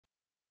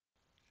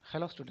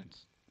Hello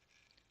students,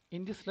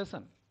 in this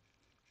lesson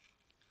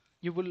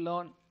you will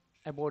learn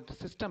about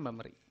system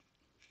memory.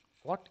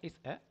 What is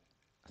a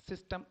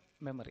system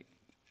memory?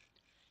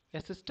 A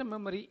system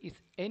memory is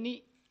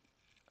any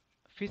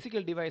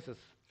physical devices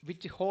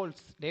which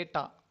holds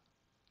data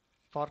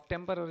for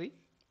temporary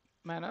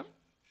manner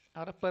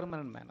or a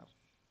permanent manner.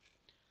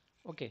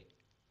 Okay,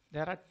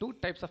 there are two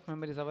types of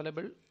memories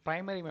available,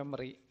 primary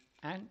memory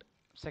and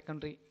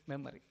secondary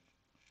memory.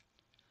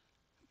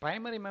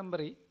 Primary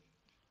memory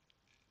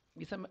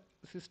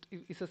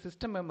is a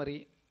system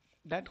memory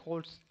that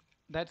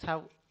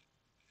have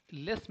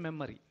less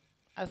memory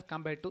as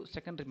compared to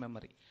secondary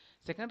memory.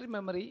 Secondary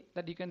memory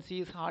that you can see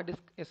is hard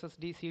disk,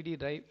 SSD, CD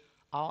drive,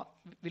 or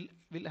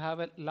will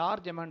have a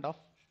large amount of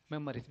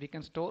memories. We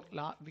can store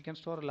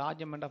a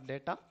large amount of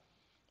data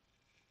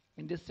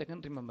in this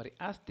secondary memory.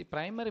 As the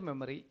primary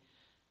memory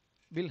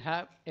will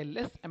have a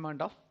less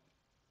amount of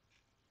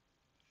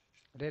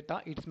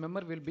data, its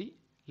memory will be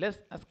less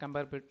as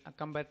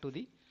compared to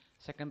the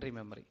secondary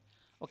memory.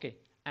 Okay,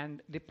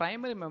 and the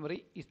primary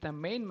memory is the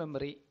main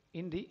memory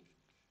in the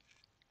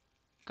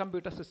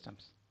computer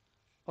systems.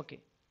 Okay,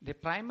 the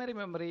primary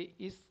memory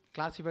is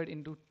classified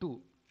into two: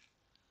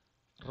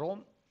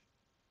 ROM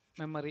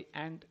memory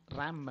and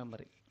RAM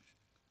memory.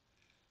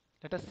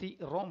 Let us see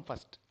ROM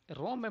first.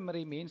 ROM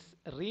memory means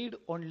read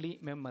only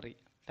memory.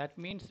 That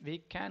means we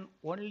can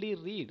only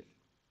read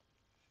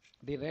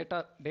the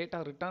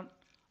data written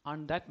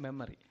on that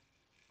memory.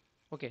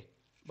 Okay,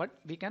 but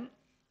we can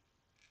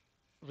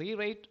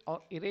rewrite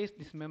or erase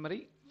this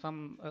memory.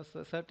 Some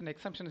certain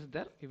exemption is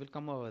there, we will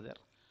come over there.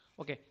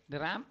 Okay, the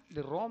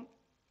ROM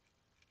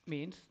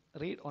means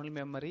read only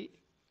memory,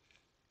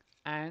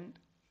 and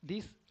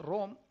this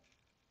ROM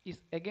is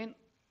again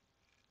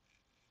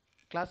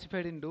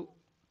classified into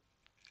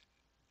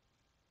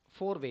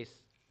four ways.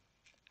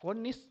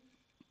 One is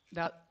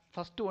the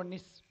first one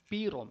is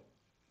PROM.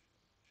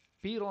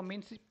 PROM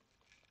means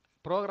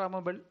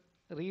programmable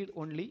read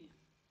only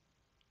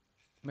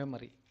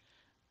memory.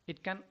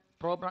 It can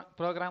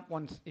program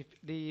once. If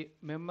the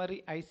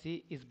memory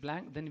IC is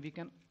blank, then we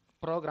can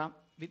program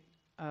with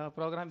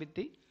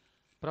the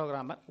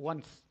programmer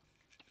once.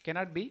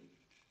 Cannot be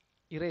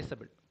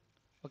erasable.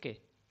 Okay,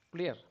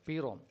 clear?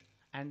 PROM.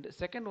 And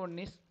second one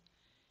is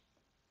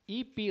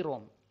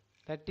EPROM,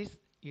 that is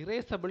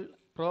erasable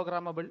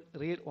programmable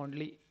read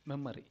only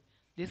memory.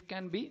 This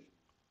can be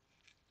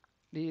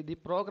the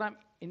program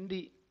in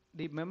the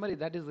memory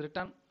that is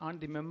written on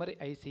the memory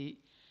IC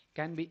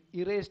can be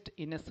erased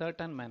in a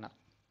certain manner.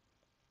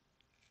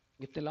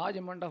 If the large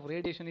amount of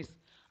radiation is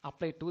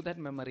applied to that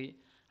memory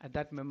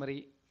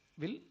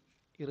will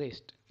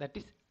erased. That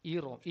is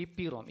EROM,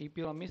 EPROM.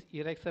 EPROM is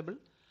erasable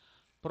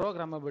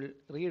programmable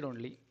read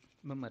only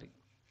memory.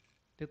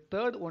 The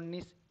third one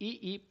is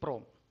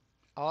EEPROM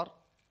or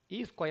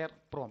E square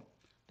PROM.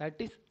 That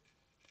is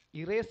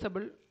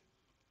erasable,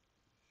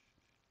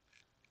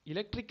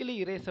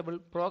 electrically erasable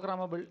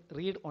programmable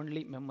read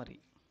only memory.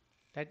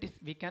 That is,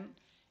 we can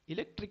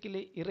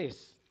electrically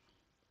erase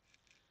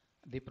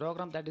the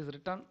program that is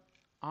written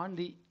on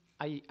the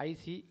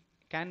IC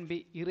can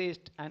be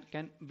erased, and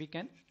we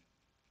can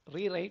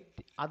rewrite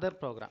the other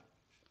program.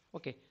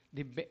 Okay,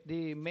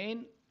 the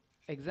main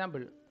example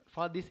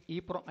for this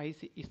EPROM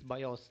IC is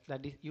BIOS,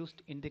 that is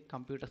used in the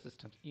computer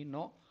systems. You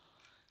know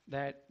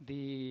that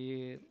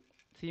the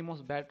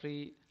CMOS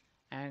battery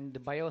and the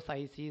BIOS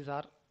ICs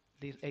are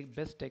the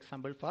best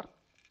example for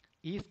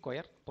E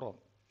square PROM.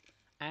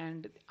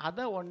 And the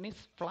other one is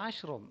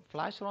flash ROM.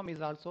 Flash ROM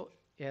is also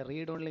a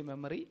read-only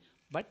memory,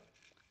 but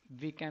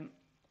we can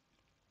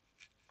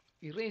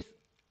erase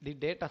the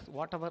data,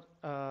 whatever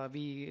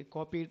we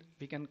copied.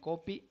 We can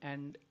copy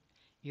and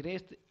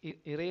erase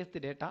the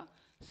data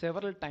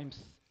several times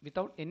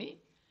without any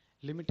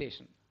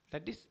limitation.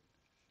 That is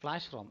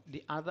flash ROM.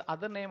 The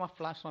other name of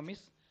flash ROM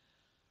is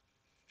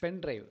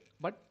pen drive,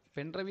 but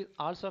pen drive is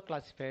also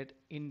classified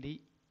in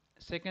the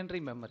secondary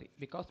memory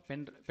because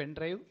pen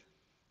drive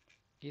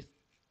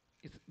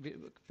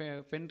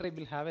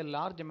will have a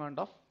large amount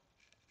of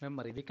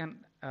memory. We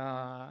can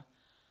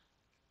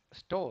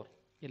store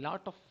a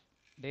lot of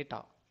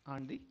data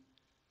on the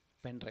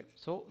pen drive.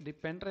 So the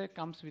pen drive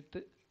comes with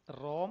the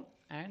ROM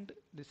and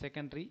the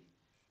secondary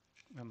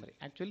memory.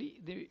 Actually,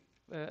 the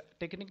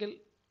technical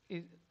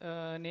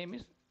name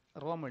is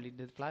ROM only.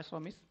 The flash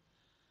ROM is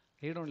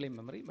read only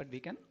memory, but we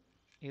can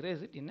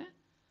erase it in a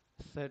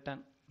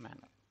certain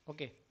manner.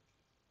 Okay.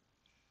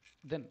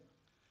 Then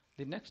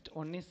the next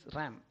one is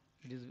RAM.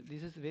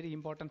 This is very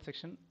important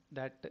section,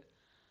 that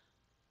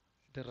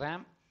the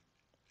RAM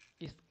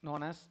is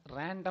known as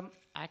random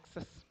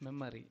access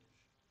memory.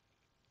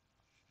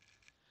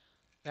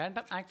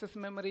 Random access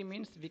memory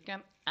means we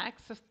can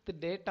access the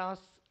data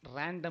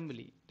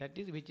randomly, that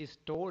is, which is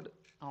stored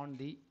on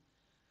the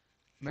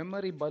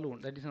memory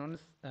balloon, that is known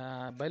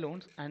as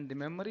balloons. And the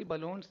memory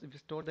balloons, if we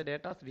store the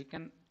data, we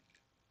can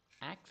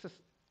access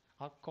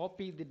or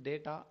copy the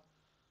data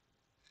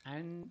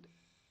and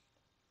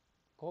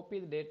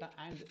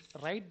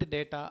write the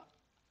data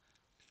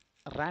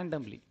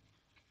randomly.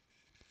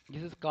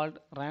 This is called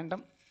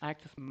random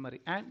access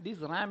memory, and this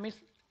RAM is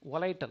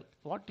volatile.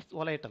 What is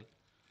volatile?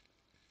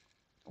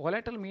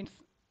 Volatile means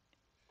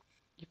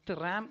if the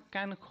RAM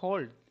can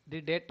hold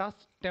the data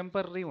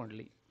temporarily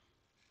only.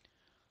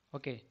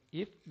 Okay,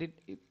 if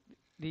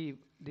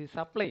the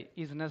supply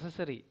is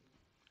necessary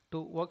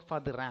to work for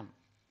the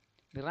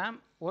RAM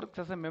works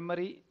as a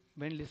memory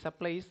when the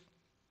supply is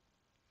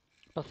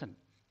present.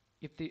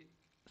 If the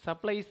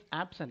supply is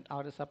absent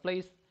or the supply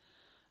is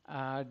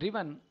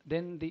driven,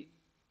 then the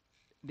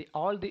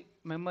all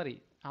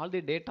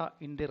the data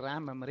in the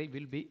RAM memory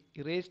will be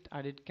erased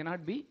and it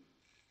cannot be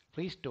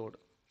restored.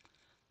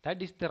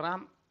 That is the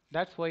RAM.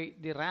 That's why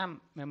the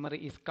RAM memory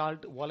is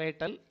called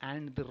volatile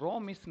and the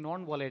ROM is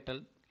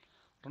non-volatile.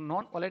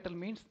 Non-volatile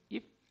means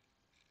if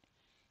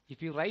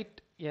you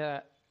write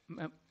a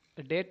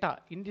data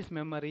in this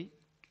memory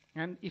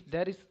and if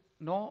there is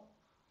no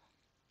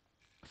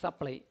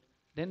supply,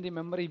 then the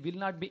memory will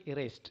not be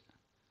erased.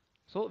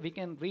 So we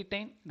can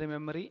retain the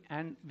memory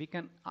and we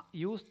can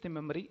use the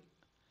memory,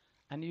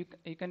 and you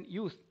can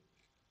use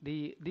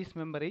this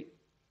memory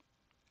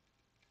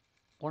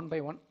one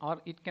by one,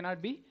 or it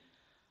cannot be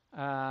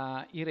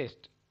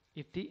erased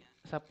if the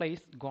supply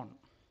is gone.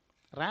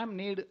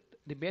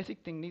 The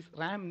basic thing is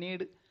RAM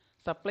need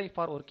supply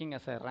for working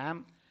as a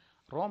RAM.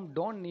 ROM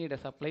don't need a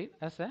supply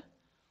as a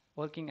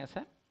working as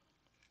a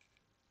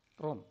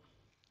ROM.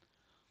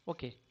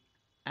 Okay,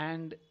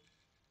 and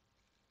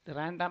the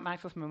random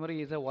access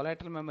memory is a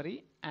volatile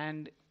memory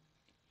and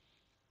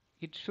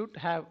it should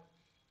have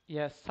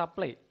a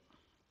supply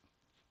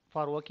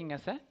for working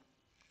as a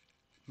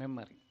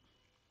memory.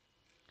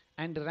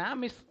 And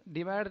RAM is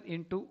divided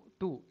into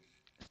two,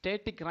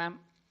 static RAM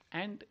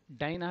and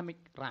dynamic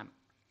RAM.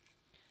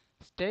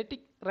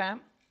 Static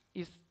RAM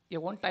is a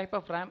one type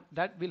of RAM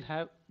that will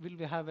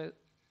have a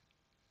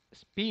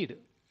speed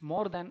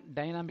more than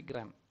dynamic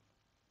RAM.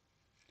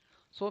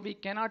 So we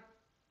cannot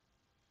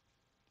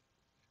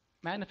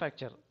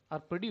manufacture or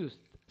produce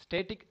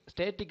static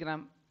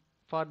RAM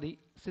for the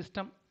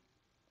system,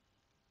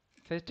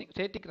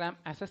 static RAM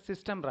as a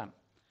system RAM.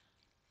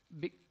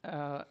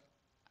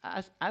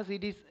 As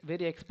it is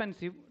very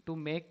expensive to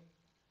make,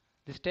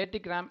 the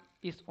static RAM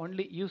is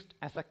only used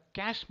as a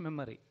cache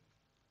memory.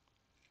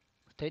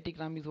 Static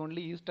RAM is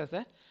only used as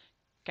a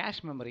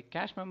cache memory.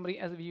 Cache memory,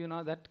 as we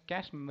know that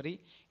cache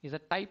memory is a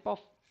type of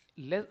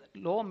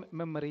low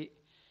memory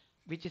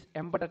which is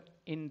embedded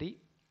in the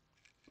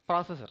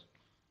processor.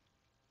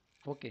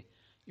 Okay,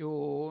 you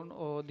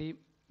know, the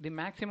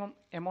maximum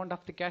amount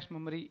of the cache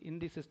memory in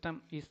the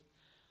system is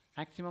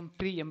maximum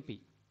 3 MB.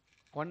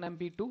 1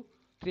 MB to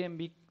 3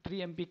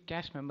 MB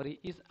cache memory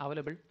is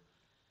available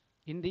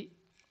in the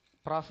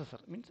processor,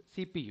 means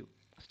CPU.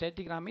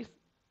 Static RAM is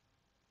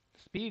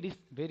speed is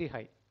very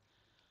high,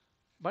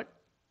 but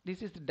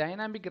this is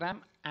dynamic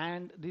RAM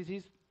and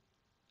the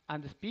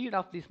speed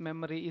of this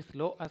memory is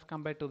low as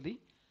compared to the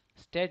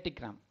static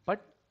RAM,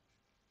 but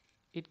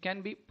it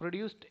can be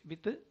produced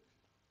with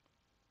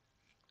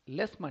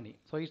less money,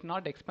 so it's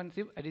not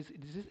expensive.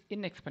 This is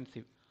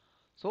inexpensive.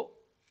 So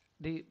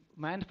the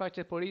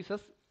manufacturer produces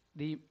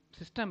the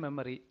system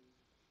memory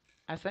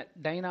as a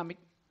dynamic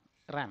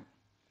RAM.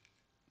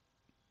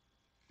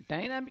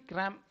 Dynamic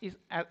RAM is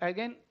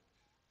again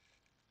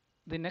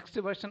the next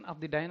version of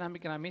the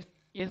dynamic RAM is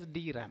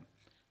SDRAM,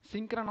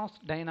 synchronous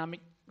dynamic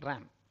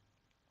RAM,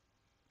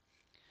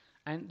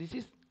 and this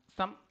is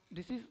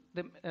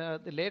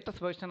the latest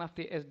version of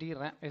the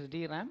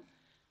SDRAM,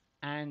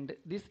 and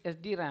this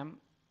SDRAM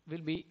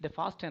will be the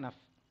fast enough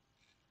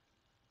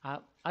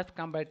as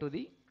compared to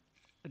the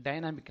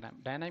dynamic RAM.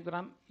 Dynamic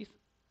RAM is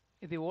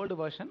the old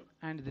version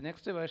and the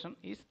next version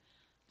is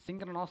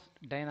synchronous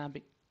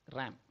dynamic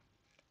RAM.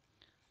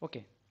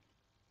 Okay,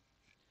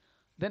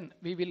 then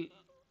we will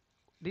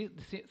the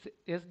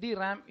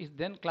SDRAM is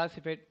then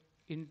classified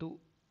into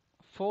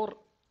 4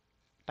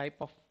 type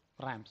of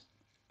RAMs: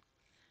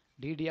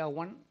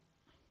 DDR1,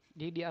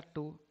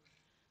 DDR2,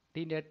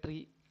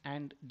 DDR3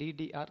 and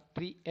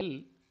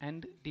DDR3L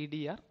and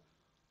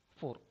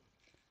DDR4.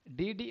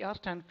 DDR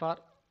stands for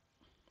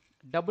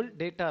double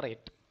data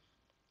rate.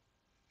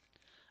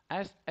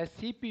 As a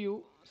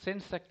CPU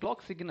sends a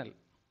clock signal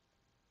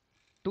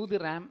to the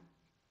RAM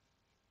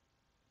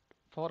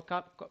for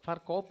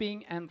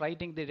copying and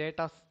writing the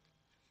data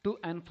to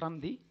and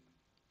from the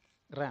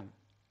RAM.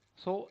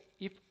 So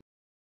if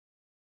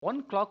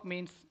one clock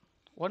means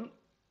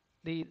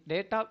the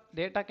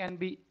data can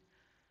be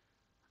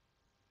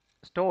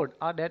stored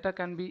or data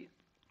can be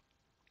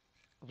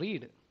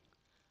read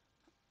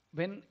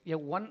when a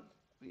one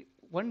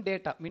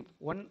data means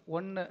one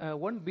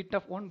bit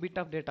of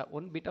data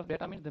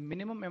means the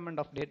minimum amount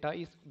of data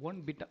is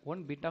one bit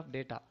of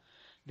data.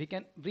 We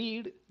can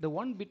read the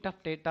 1 bit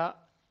of data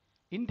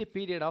in the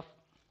period of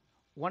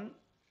one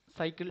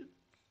cycle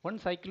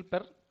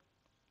per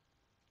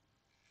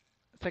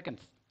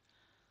seconds.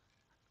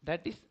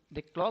 That is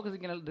the clock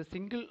signal. The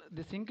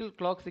single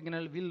clock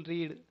signal will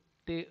read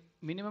the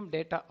minimum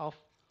data of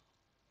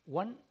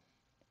 1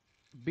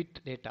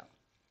 bit data.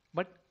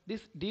 But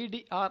this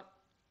DDR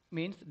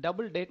means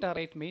double data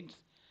rate, means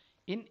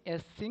in a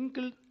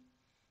single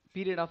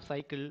period of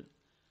cycle,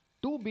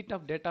 2 bit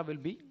of data will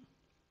be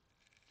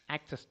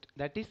accessed.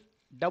 That is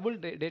double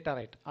data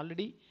rate.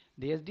 Already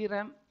the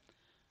SDRAM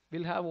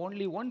will have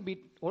only one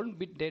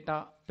bit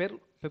data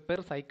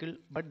per cycle,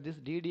 but this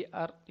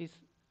DDR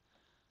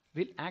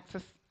will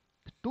access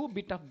 2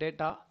 bit of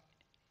data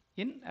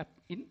in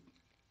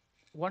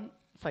one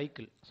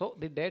cycle. So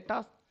the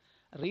data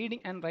reading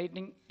and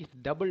writing is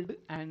doubled,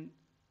 and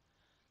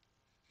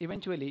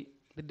eventually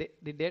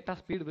the data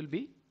speed will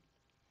be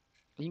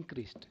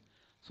increased.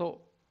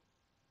 So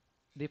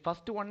the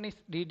first one is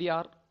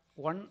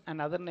DDR1,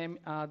 another name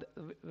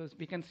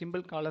we can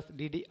symbol call as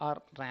DDR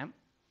RAM,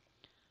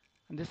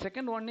 and the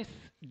second one is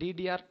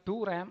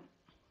DDR2 RAM,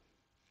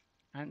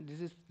 and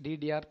this is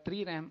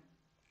DDR3 RAM,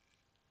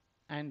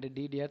 and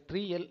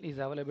DDR3L is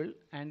available,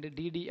 and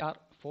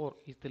DDR4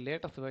 is the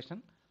latest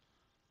version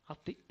of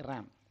the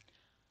RAM.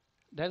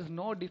 There is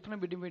no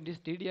difference between this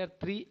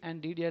DDR3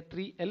 and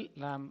DDR3L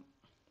RAM.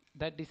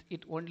 That is,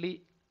 it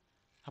only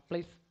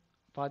applies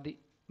for the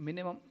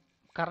minimum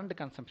current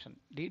consumption.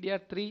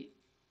 DDR3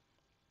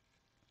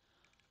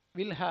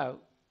 will have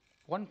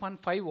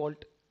 1.5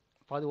 volt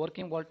for the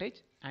working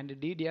voltage, and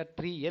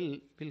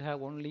DDR3L will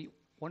have only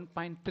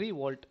 1.3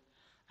 volt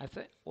as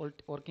a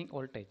working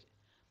voltage.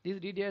 This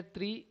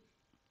DDR3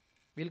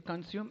 will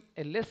consume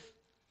a less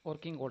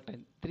working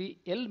voltage.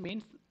 3L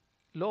means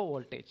low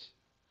voltage.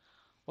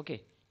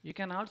 Okay, you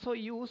can also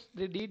use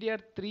the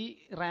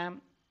DDR3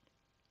 RAM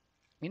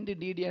in the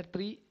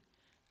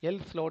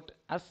DDR3L slot,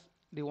 as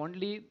the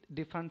only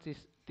difference is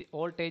the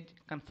voltage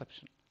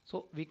consumption.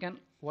 So we can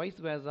vice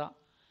versa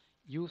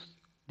use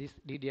this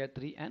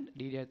DDR3 and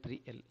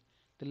DDR3L.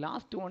 The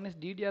last one is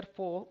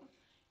DDR4,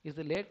 is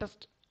the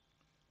latest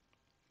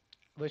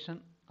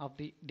version of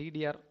the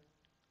DDR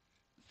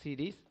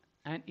series,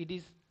 and it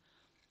is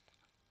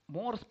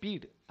more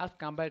speed as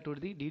compared to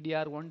the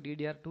DDR1,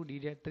 DDR2,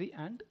 DDR3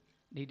 and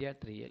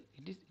DDR3L.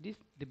 It is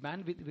the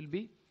bandwidth will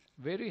be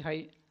very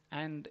high,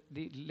 and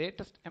the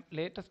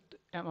latest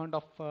amount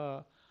of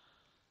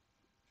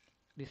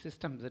the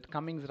systems that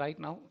coming right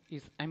now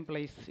is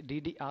employs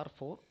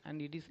DDR4,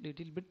 and it is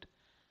little bit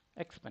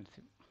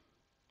expensive.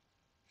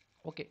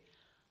 Okay,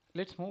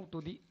 let's move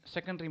to the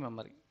secondary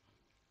memory.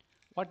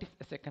 What is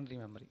a secondary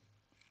memory?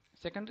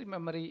 Secondary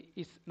memory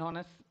is known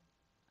as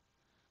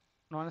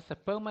a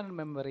permanent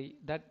memory,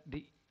 that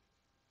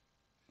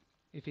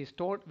if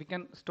we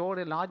can store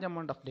a large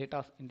amount of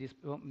data in this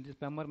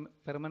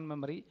permanent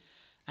memory,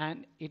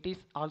 and it is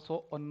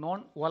also a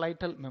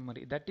non-volatile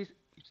memory. That is,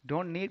 it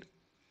don't need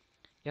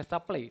a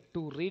supply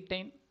to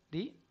retain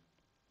the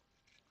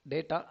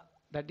data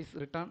that is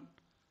written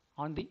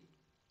on the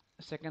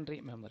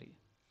secondary memory.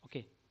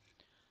 Okay.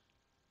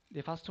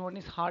 The first one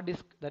is hard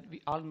disk, that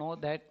we all know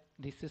that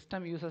the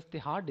system uses the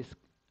hard disk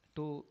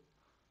to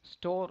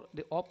store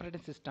the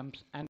operating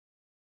systems and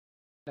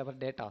our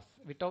data.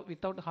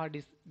 Without hard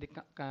disk,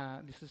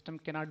 the system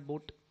cannot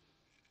boot.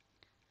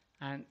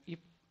 And if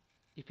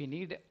we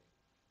need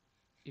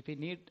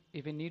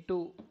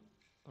to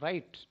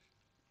write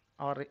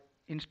or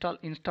install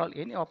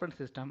any operating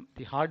system,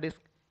 the hard disk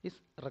is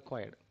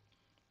required.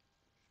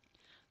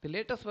 The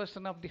latest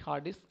version of the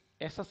hard disk,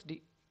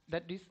 SSD,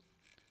 that is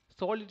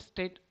solid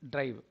state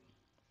drive.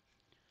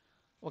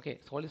 Okay,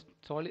 solid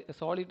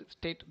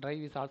state drive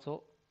is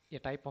also a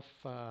type of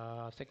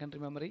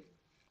secondary memory,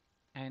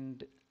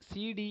 and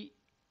CD,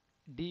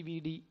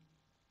 DVD,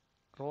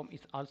 ROM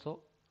is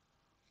also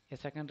a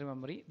secondary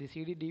memory. The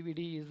CD,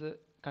 DVD is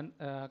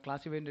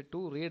classified into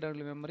two: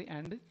 read-only memory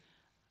and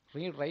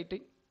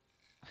read-writing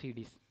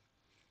CDs.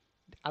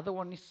 The other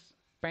one is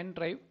pen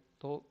drive.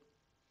 So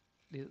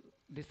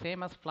the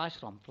same as flash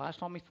ROM.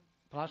 Flash ROM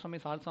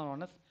is also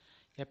known as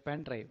a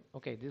pen drive.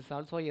 Okay, this is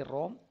also a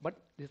ROM, but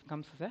this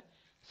comes as a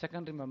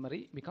secondary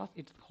memory because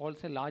it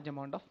holds a large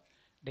amount of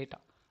data.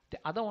 The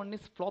other one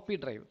is floppy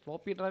drive.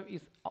 Floppy drive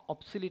is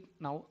obsolete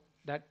now,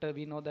 that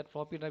we know that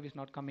floppy drive is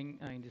not coming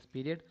in this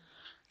period.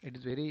 It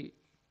is very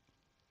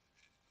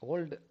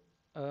old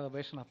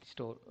version of the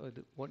store.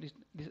 What is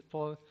this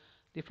for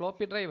the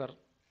floppy driver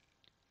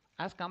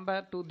as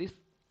compared to this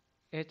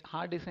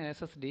hard disk and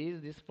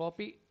SSDs? This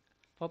floppy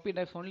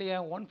drives only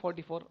have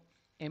 144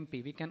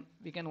 MB.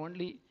 We can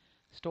only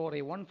store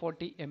a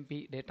 140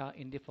 MB data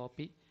in the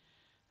floppy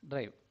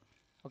drive.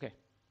 Okay,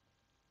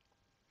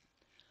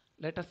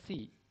 let us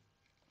see.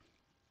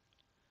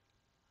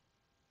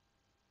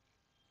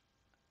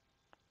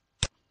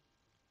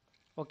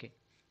 Okay,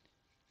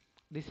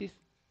 this is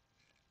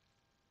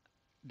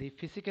the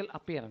physical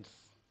appearance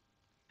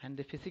and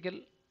the physical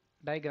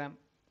diagram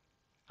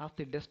of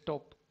the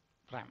desktop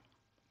RAM.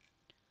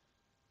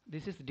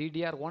 This is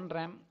DDR1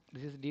 RAM,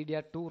 this is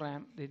DDR2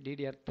 RAM, this is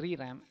DDR3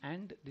 RAM,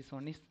 and this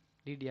one is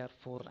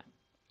DDR4 RAM.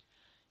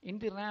 In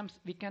the RAMs,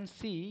 we can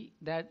see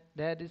that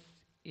there is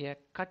a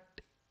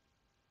cut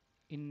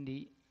in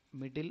the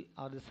middle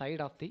or the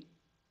side of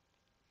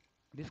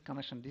this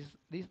connection.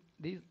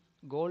 This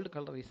gold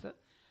color is the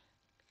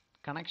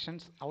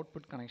connections,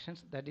 output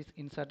connections, that is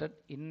inserted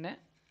in a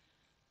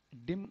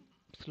DIMM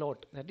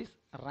slot, that is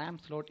RAM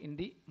slot in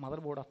the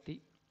motherboard of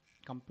the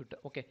computer.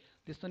 Okay,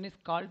 this one is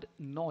called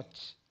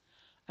notch,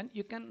 and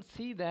you can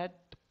see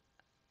that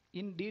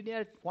in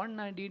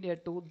DDR1 and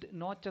DDR2 the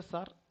notches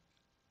are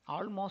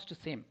almost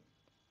same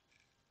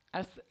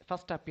as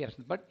first appears,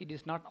 but it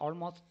is not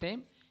almost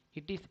same.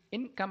 It is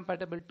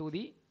incompatible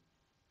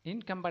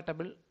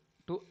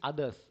to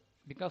others,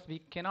 because we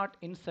cannot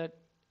insert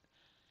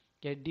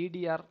a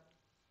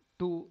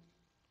DDR2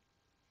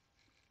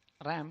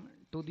 RAM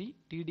to the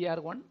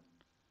DDR1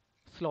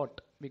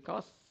 slot,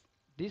 because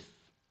this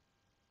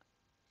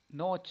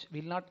notch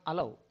will not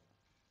allow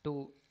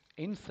to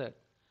insert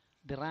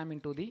the RAM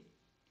into the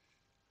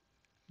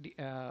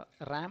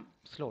RAM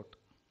slot,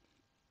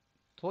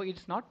 so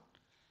it's not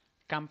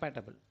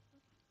compatible.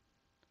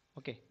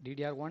 Okay,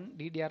 DDR1,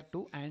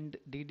 DDR2 and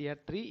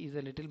DDR3 is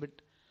a little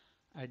bit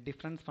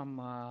difference from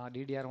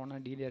DDR1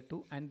 and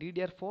DDR2, and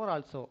DDR4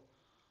 also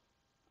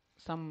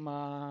some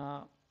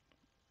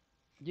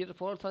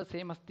DDR4 also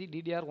same as the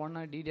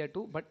DDR1 and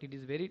DDR2, but it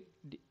is very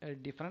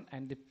different,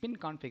 and the pin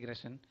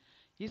configuration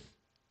is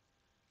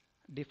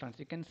different.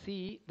 You can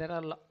see there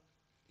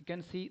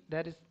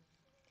is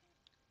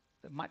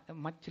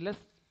much less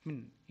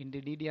pin in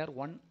the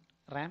DDR1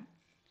 RAM,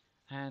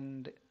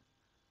 and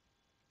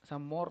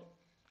some more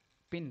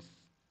pins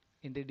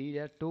in the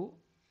DDR2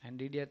 and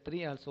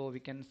DDR3 also. We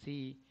can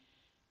see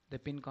the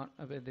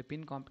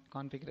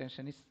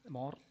configuration is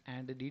more,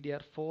 and the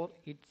DDR4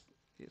 it's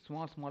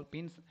small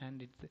pins,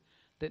 and it's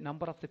the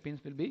number of the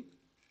pins will be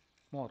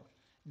more.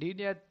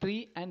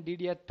 DDR3 and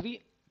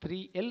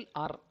DDR3L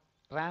are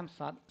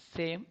RAMs are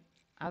same,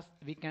 as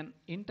we can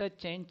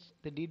interchange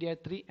the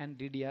DDR3 and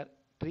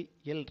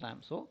DDR3L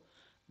RAM. So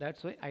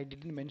that's why I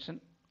didn't mention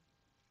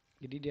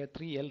the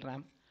DDR3L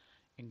RAM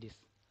in this.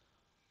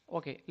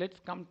 Okay, let's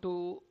come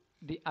to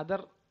the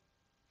other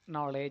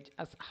knowledge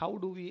as how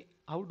do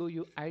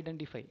you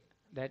identify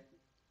that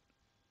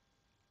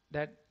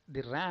the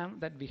RAM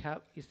that we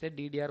have is a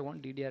DDR1,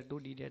 DDR2,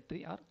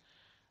 DDR3 or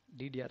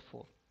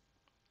DDR4.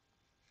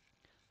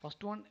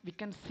 First one we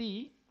can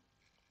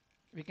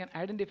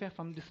identify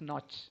from this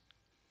notch,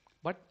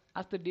 but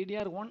as the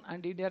DDR1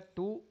 and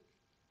DDR2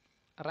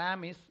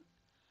 RAM is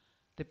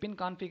the pin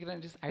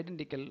configuration is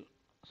identical,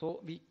 so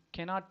we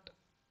can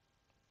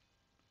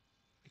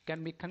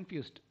be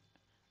confused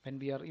when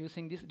we are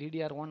using this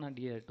DDR1 and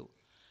DDR2.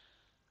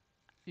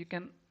 You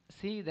can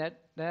see that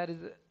there is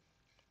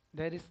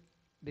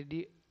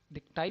the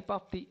type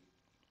of the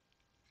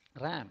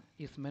RAM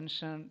is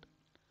mentioned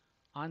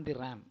on the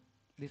RAM.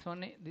 This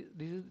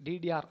is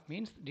DDR,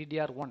 means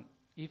DDR1.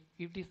 If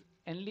it is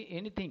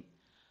anything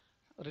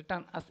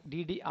written as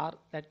DDR,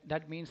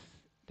 that means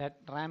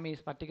that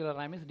particular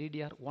RAM is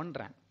DDR1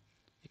 RAM.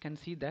 You can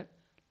see that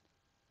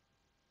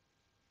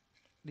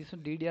this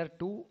one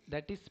DDR2,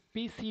 that is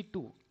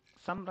PC2.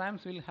 Some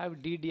RAMs will have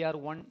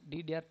DDR1,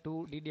 DDR2,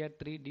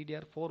 DDR3,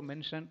 DDR4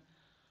 mentioned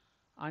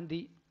on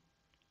the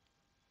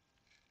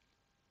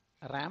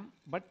RAM,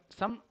 but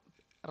some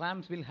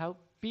RAMs will have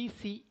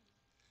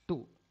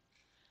PC2.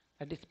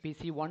 That is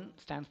PC1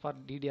 stands for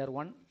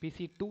DDR1,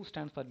 PC2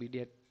 stands for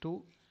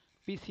DDR2,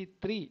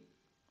 PC3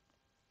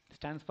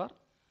 stands for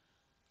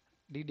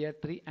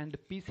DDR3, and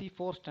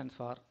PC4 stands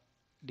for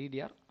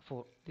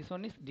DDR4. This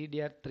one is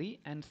DDR3,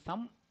 and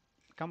some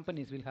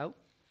companies will have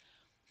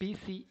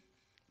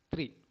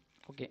PC3,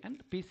 okay,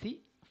 and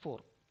PC4.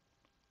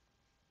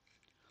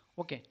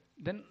 Okay,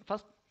 then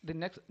first the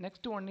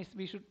next one is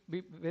we should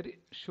be very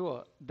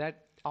sure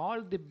that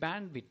all the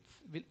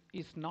bandwidths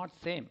is not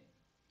same,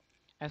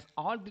 as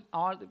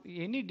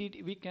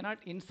we cannot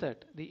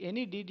insert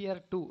any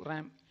DDR2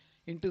 RAM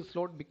into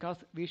slot, because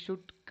we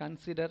should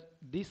consider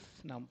this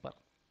number.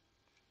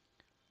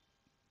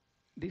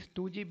 This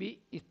 2 GB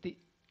is the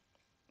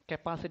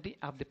capacity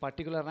of the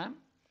particular RAM.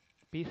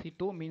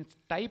 PC2 means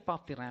type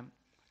of the RAM,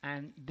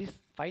 and this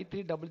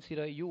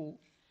 5300U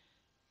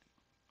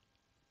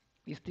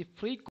is the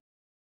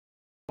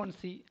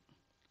frequency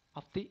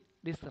of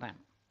this RAM.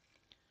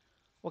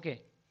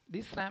 Okay,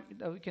 this RAM,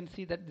 we can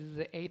see that this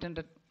is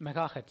 800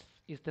 megahertz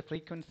is the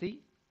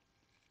frequency,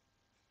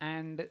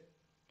 and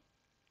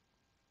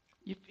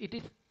if it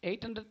is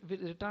 800, if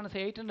it returns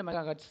 800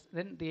 megahertz,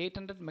 then the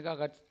 800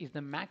 megahertz is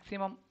the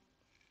maximum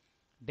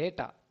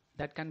data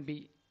that can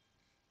be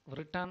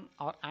written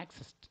or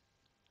accessed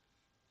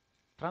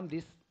from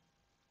this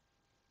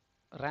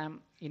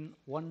RAM in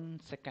 1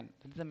 second.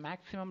 That is the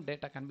maximum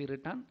data can be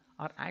written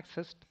or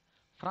accessed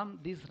from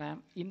this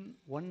RAM in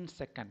 1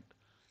 second.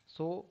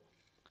 So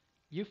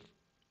if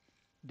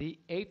the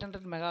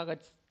 800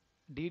 megahertz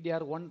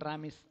DDR1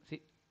 RAM is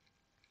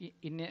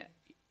in a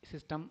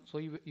system, so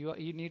you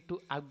need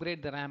to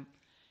upgrade the RAM,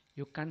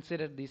 you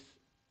consider this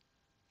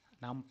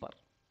number.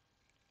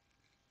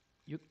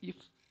 If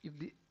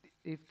the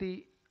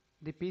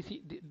 2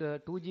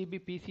 GB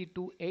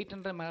PC2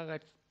 800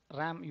 megahertz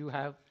RAM you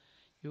have,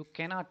 you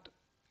cannot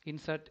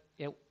insert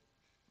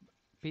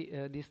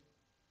this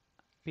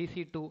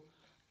PC2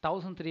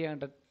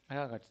 1300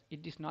 megahertz.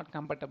 It is not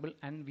compatible,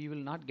 and we will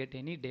not get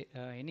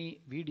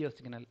any video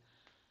signal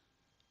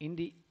in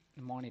the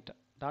monitor.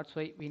 That's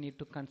why we need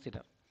to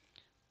consider.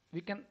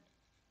 We can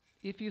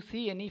if you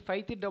see any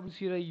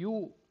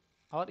 5300U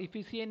or if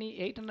you see any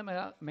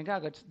 800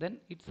 megahertz, then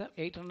it's a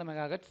 800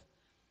 megahertz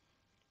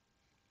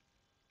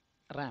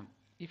RAM.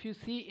 If you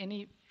see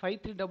any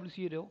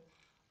 5300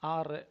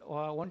 or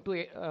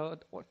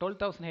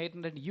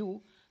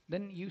 12800U,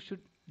 then you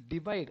should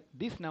divide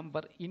this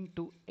number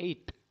into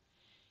 8.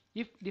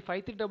 If the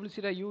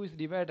 5300U is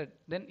divided,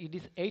 then it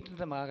is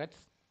 800 megahertz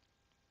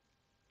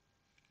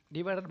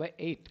divided by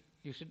 8.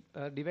 You should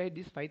divide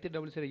this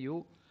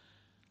 5300U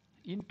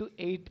into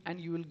 8 and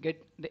you will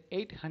get the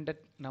 800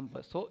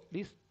 number. So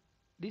the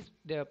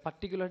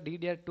particular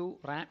DDR2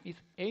 RAM is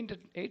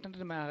 800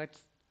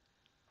 megahertz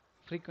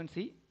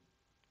frequency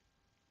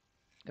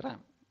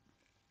RAM.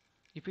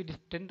 If it is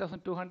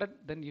 10,200,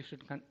 then you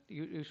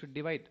should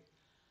divide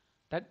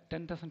that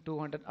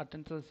 10,200 or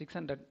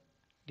 10,600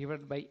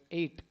 divided by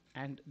 8,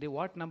 and the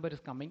what number is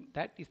coming,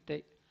 that is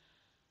the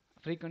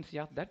frequency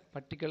of that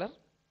particular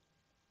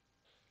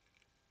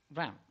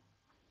RAM.